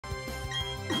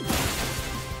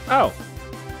Oh.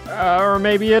 Or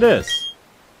maybe it is.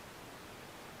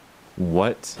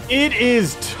 What? It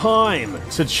is time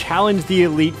to challenge the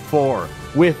Elite Four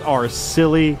with our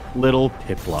silly little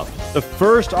Piplup. The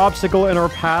first obstacle in our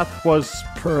path was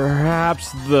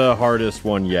perhaps the hardest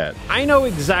one yet. I know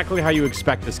exactly how you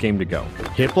expect this game to go.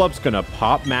 Piplup's gonna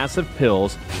pop massive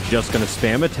pills, just gonna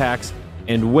spam attacks,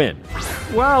 and win.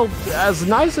 Well, as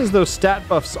nice as those stat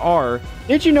buffs are,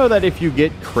 did you know that if you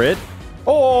get crit,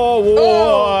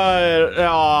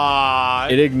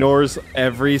 it ignores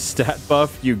every stat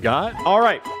buff you got? All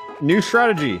right, new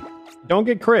strategy. Don't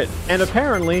get crit. And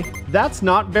apparently, that's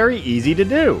not very easy to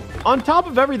do. On top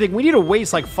of everything, we need to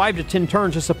waste like 5 to 10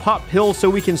 turns just to pop pills so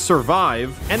we can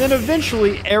survive. And then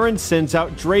eventually, Aaron sends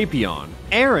out Drapion.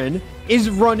 Aaron is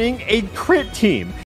running a crit team.